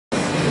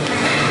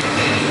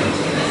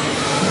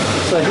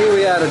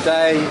here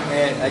today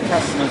at a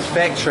customer's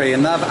factory,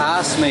 and they've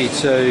asked me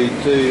to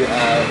do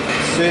a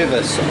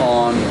service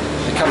on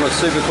a couple of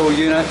Supacool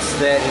units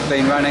that have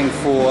been running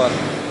for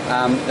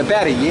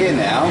about a year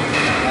now.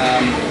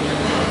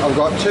 I've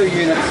got two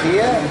units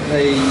here.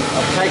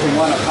 I've taken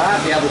one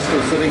apart, the other's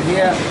still sitting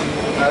here.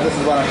 This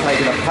is one I've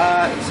taken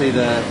apart. See,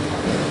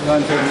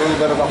 going through a little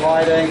bit of a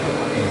hiding,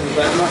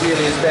 but not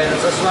nearly as bad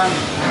as this one.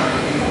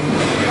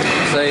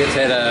 See, it's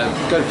had a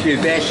good few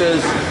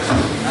bashes.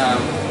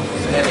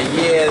 It's had a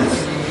year's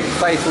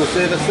faithful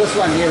service. This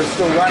one here is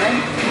still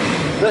running.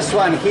 This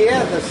one here,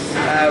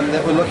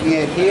 that we're looking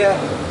at here,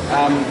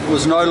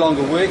 was no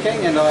longer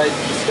working, and I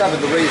discovered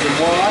the reason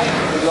why.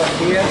 Look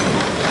here.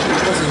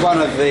 This is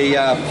one of the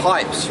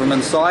pipes from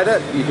inside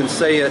it. You can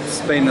see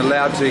it's been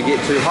allowed to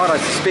get too hot. I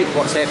suspect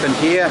what's happened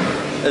here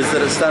is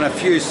that it's done a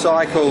few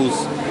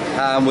cycles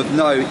with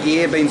no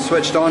air being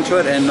switched onto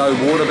it and no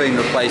water being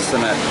replaced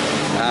in it.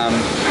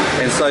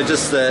 And so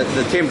just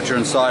the temperature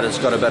inside it's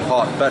got a bit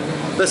hot. But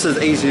this is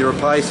easily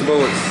replaceable.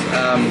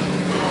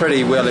 It's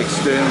pretty well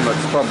external.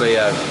 It's probably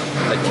a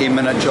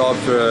 10-minute job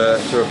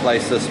to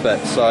replace this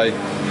bit. So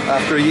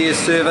after a year's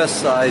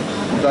service, I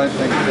don't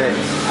think that's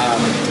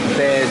a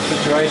bad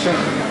situation.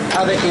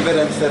 Other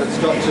evidence that it's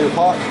got too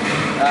hot,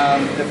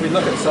 if we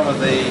look at some of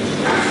the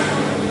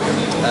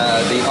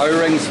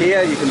O-rings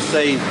here, you can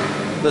see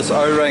this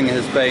O-ring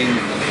has been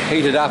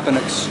heated up and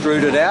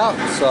extruded out,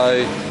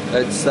 so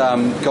it's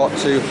got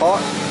too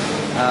hot,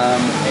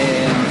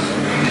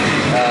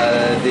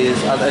 and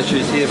there's other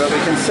issues here, but we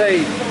can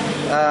see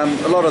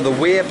a lot of the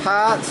wear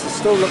parts are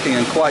still looking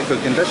in quite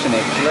good condition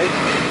actually.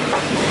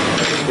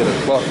 Let's get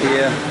a plot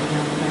here.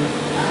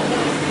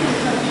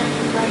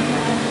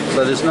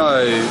 So there's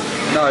no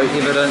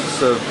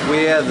evidence of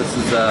wear.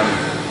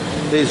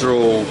 These are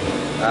all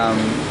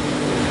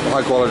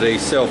high quality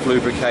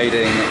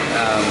self-lubricating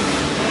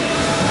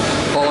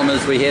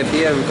polymers we have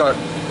here. We've got a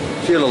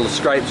few little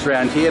scrapes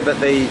around here, but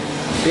the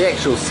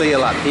actual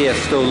seal up here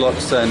still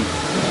looks in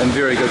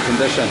very good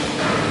condition.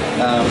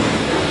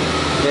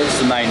 That's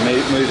the main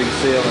moving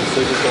seal in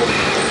Supacool.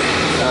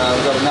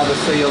 We've got another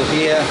seal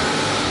here.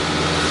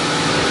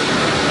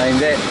 I mean,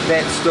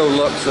 that still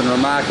looks in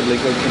remarkably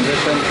good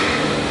condition.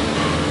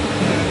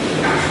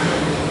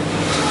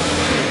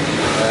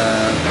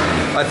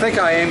 I think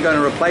I am going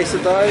to replace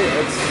it though.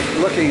 It's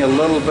looking a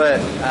little bit,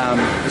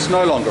 it's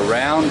no longer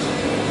round.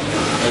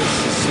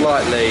 It's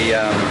slightly,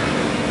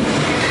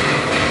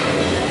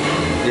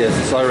 yes,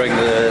 it's O-ring,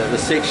 the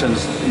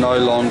section's no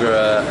longer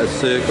a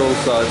circle,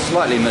 so it's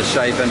slightly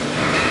misshapen.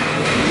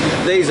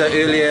 These are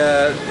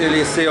earlier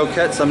seal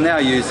kits. I'm now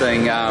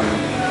using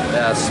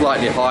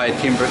slightly higher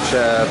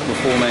temperature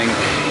performing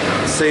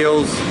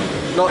seals.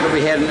 Not that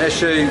we had an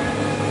issue,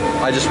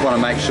 I just want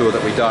to make sure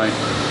that we don't.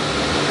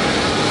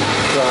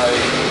 So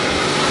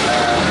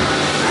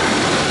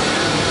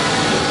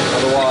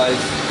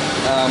otherwise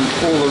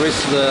all the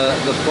rest of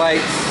the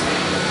plates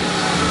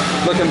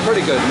look in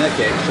pretty good nick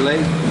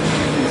actually,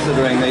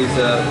 considering these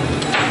are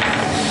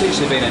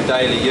essentially been in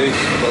daily use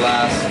for the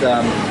last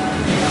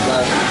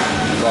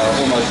well,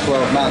 almost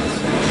 12 months.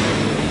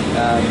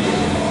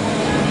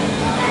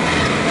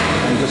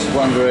 I'm just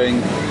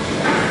wondering,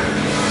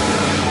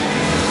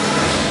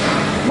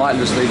 might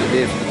just leave it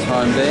there for the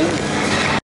time being.